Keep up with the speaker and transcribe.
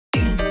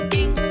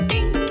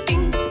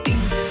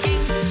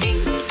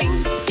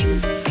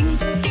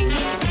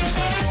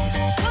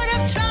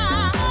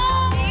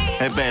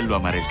È bello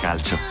amare il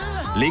calcio.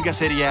 Lega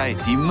Serie A e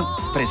Team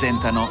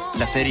presentano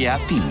la Serie A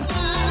Team.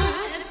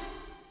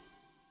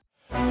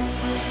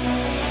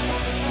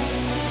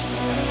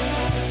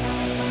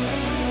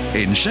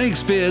 In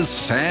Shakespeare's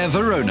Fair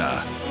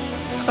Verona,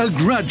 a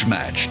grudge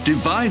match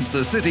divides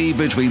the city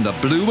between the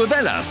blue of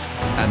Hellas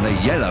and the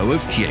yellow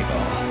of Chievo.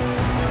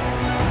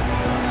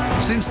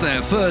 Since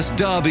their first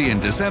derby in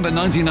December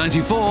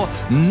 1994,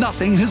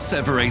 nothing has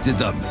separated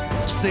them.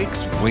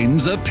 6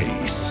 wins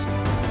apiece.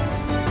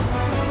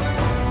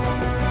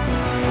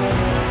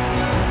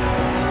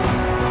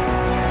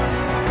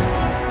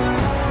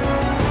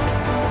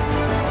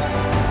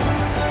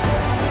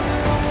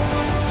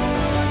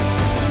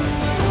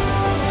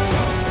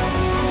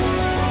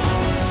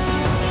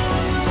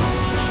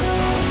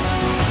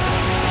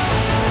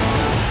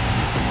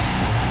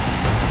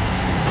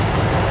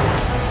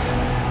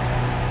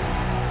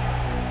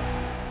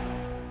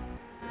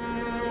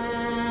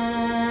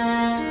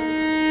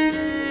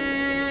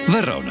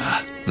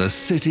 Verona, the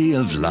city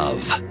of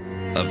love,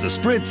 of the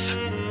Spritz,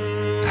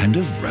 and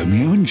of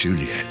Romeo and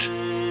Juliet.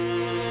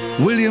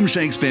 William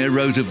Shakespeare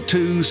wrote of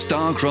 2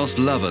 star-crossed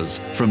lovers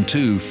from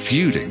 2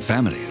 feuding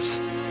families.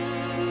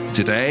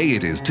 Today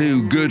it is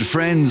 2 good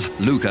friends,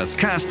 Lucas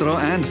Castro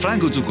and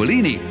Franco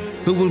Zuculini,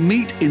 who will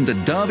meet in the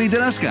Derby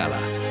della Scala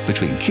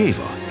between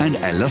Chievo and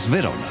Hellas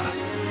Verona.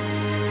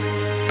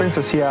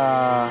 Penso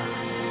sia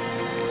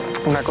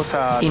una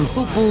cosa. In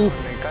football,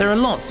 there are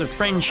lots of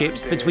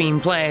friendships between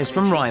players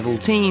from rival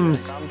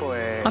teams.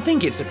 I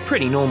think it's a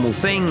pretty normal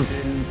thing.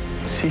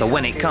 But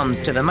when it comes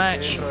to the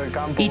match,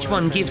 each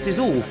one gives his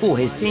all for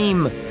his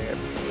team.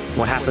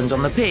 What happens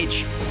on the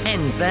pitch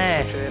ends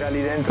there.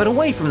 But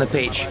away from the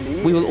pitch,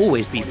 we will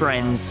always be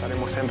friends.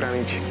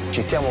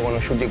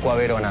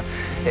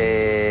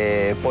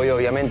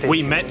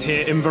 We met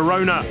here in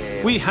Verona.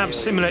 We have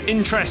similar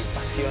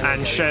interests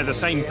and share the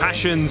same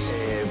passions.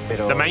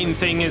 The main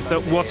thing is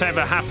that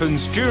whatever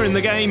happens during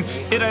the game,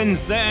 it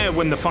ends there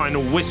when the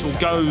final whistle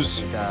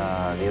goes.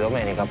 Di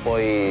domenica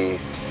poi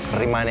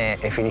rimane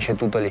e finisce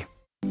tutto lì.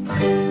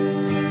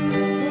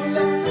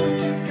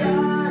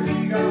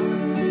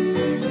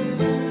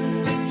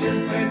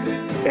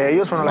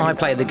 I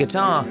play the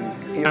guitar.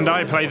 And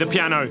I play the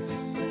piano.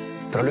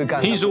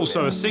 He's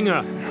also a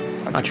singer.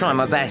 I try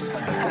my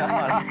best.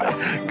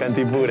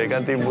 Canti pure,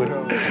 canti pure.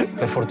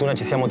 Per fortuna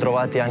ci siamo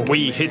trovati anche.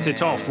 We hit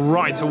it off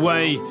right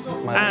away.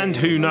 And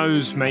who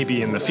knows,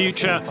 maybe in the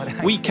future,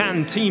 we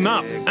can team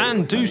up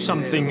and do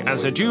something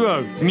as a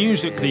duo,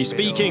 musically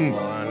speaking.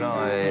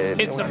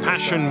 It's a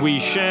passion we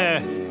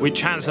share,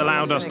 which has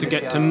allowed us to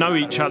get to know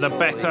each other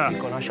better.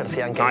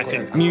 I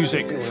think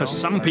music, for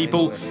some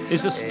people,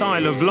 is a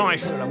style of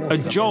life, a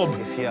job,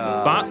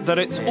 but that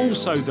it's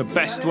also the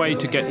best way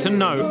to get to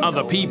know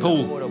other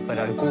people. Per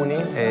alcuni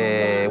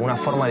è una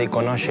forma di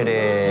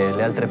conoscere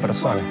le altre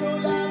persone.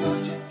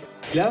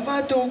 La va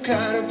a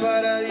tocar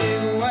para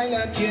Diego, ahí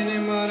la tiene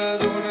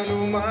Maradona,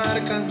 lo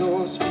marcan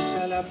 2,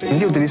 pisa la pelota.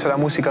 Io utilizzo la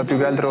musica più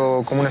che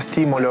altro come uno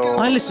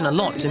stimolo. I listen a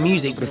lot to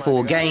music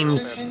before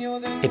games.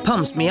 It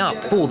pumps me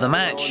up for the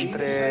match.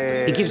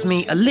 It gives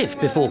me a lift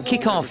before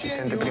kick-off.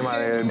 Prima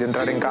di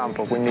entrare in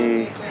campo,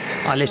 quindi.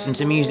 I listen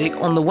to music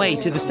on the way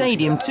to the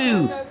stadium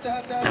too,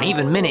 and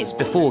even minutes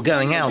before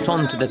going out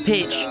onto the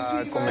pitch.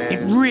 It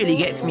really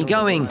gets me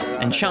going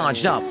and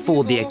charged up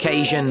for the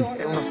occasion.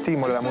 È uno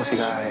stimolo la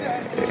musica.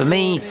 For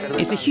me,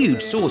 it's a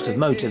huge source of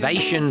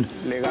motivation.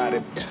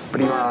 Legare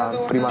prima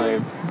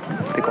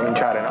di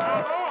cominciare,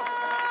 no?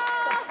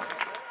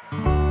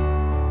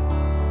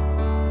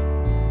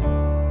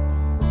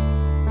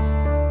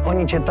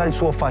 Ogni città ha il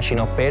suo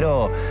fascino,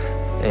 però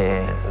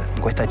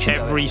questa città.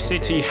 Every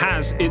city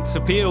has its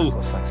appeal,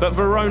 but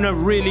Verona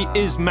really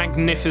is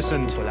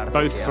magnificent,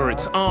 both for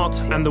its art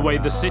and the way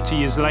the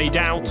city is laid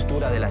out,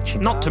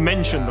 not to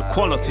mention the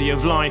quality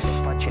of life.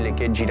 Facile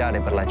che girare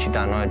per la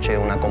città, no? C'è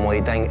una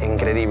comodità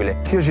incredibile.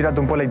 Io ho girato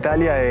un po'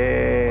 l'Italia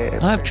e.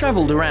 I have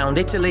travelled around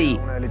Italy,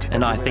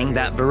 and I think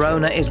that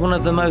Verona is one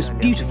of the most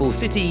beautiful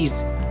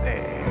cities.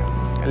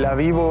 La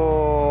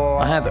vivo.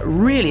 I have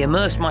really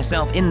immersed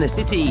myself in the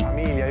city.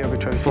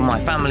 For my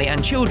family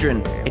and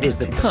children, it is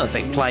the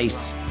perfect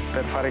place.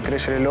 Per fare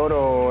crescere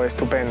loro è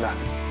stupenda.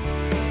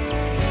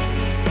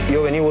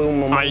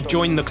 I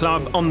joined the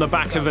club on the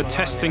back of a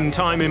testing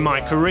time in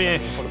my career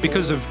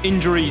because of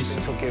injuries.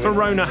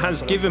 Verona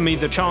has given me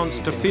the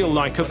chance to feel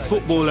like a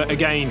footballer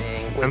again,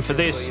 and for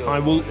this I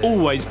will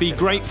always be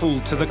grateful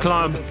to the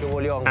club.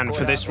 And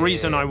for this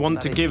reason I want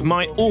to give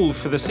my all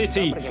for the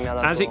city,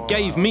 as it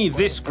gave me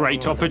this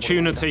great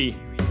opportunity.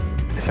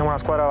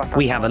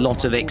 We have a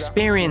lot of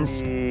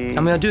experience,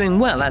 and we are doing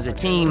well as a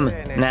team.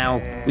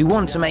 Now, we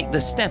want to make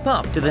the step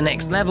up to the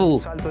next level,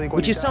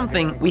 which is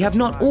something we have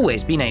not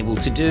always been able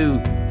to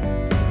do.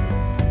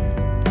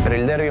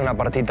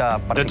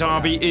 The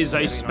derby is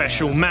a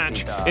special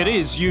match. It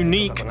is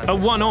unique, a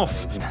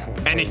one-off.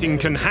 Anything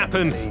can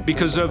happen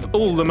because of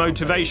all the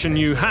motivation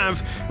you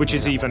have, which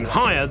is even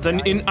higher than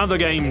in other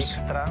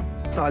games.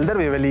 No, il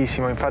derby è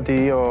bellissimo, infatti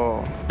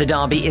io. The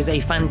derby is a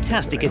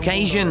fantastic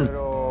occasion.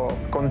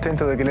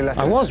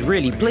 I was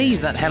really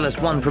pleased that Hellas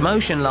won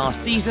promotion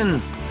last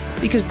season,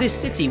 because this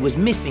city was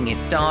missing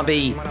its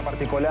derby.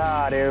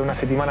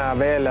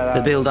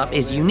 The build-up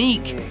is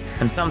unique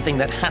and something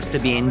that has to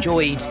be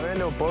enjoyed.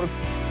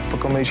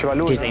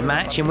 It is a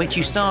match in which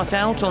you start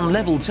out on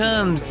level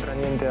terms.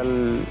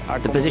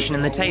 The position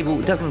in the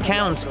table doesn't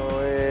count,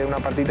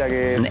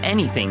 and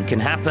anything can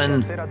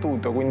happen.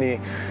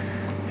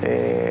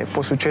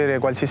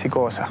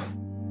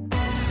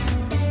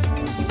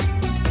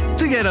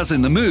 To get us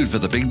in the mood for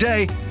the big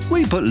day,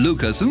 we put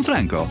Lucas and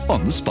Franco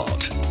on the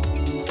spot.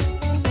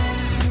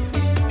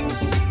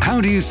 How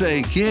do you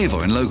say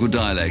Chievo in local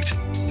dialect?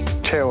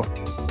 Chievo.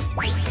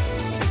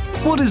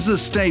 What is the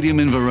stadium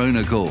in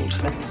Verona called?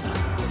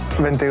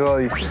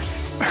 Ventegodi.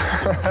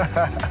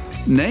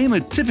 Name a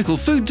typical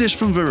food dish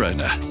from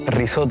Verona.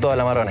 Risotto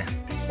alla marrone.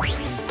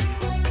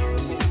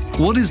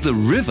 What is the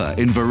river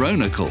in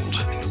Verona called?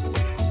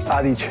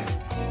 Adige.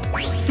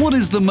 What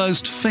is the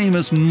most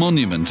famous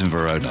monument in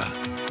Verona?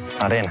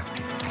 Arena.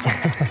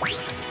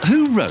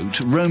 Who wrote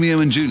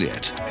Romeo and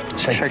Juliet?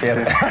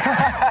 Shakespeare.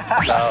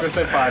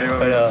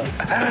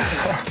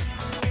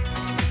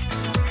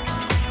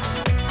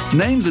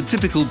 Name the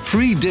typical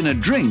pre-dinner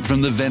drink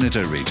from the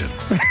Veneto region.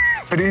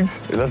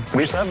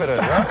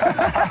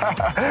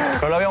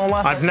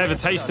 I've never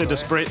tasted a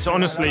spritz,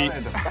 honestly.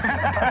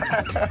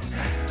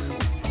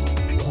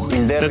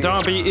 The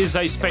derby is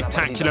a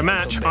spectacular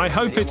match. I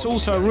hope it's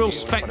also a real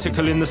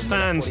spectacle in the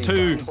stands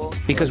too.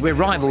 Because we're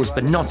rivals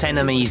but not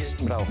enemies.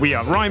 We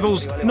are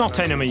rivals, not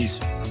enemies.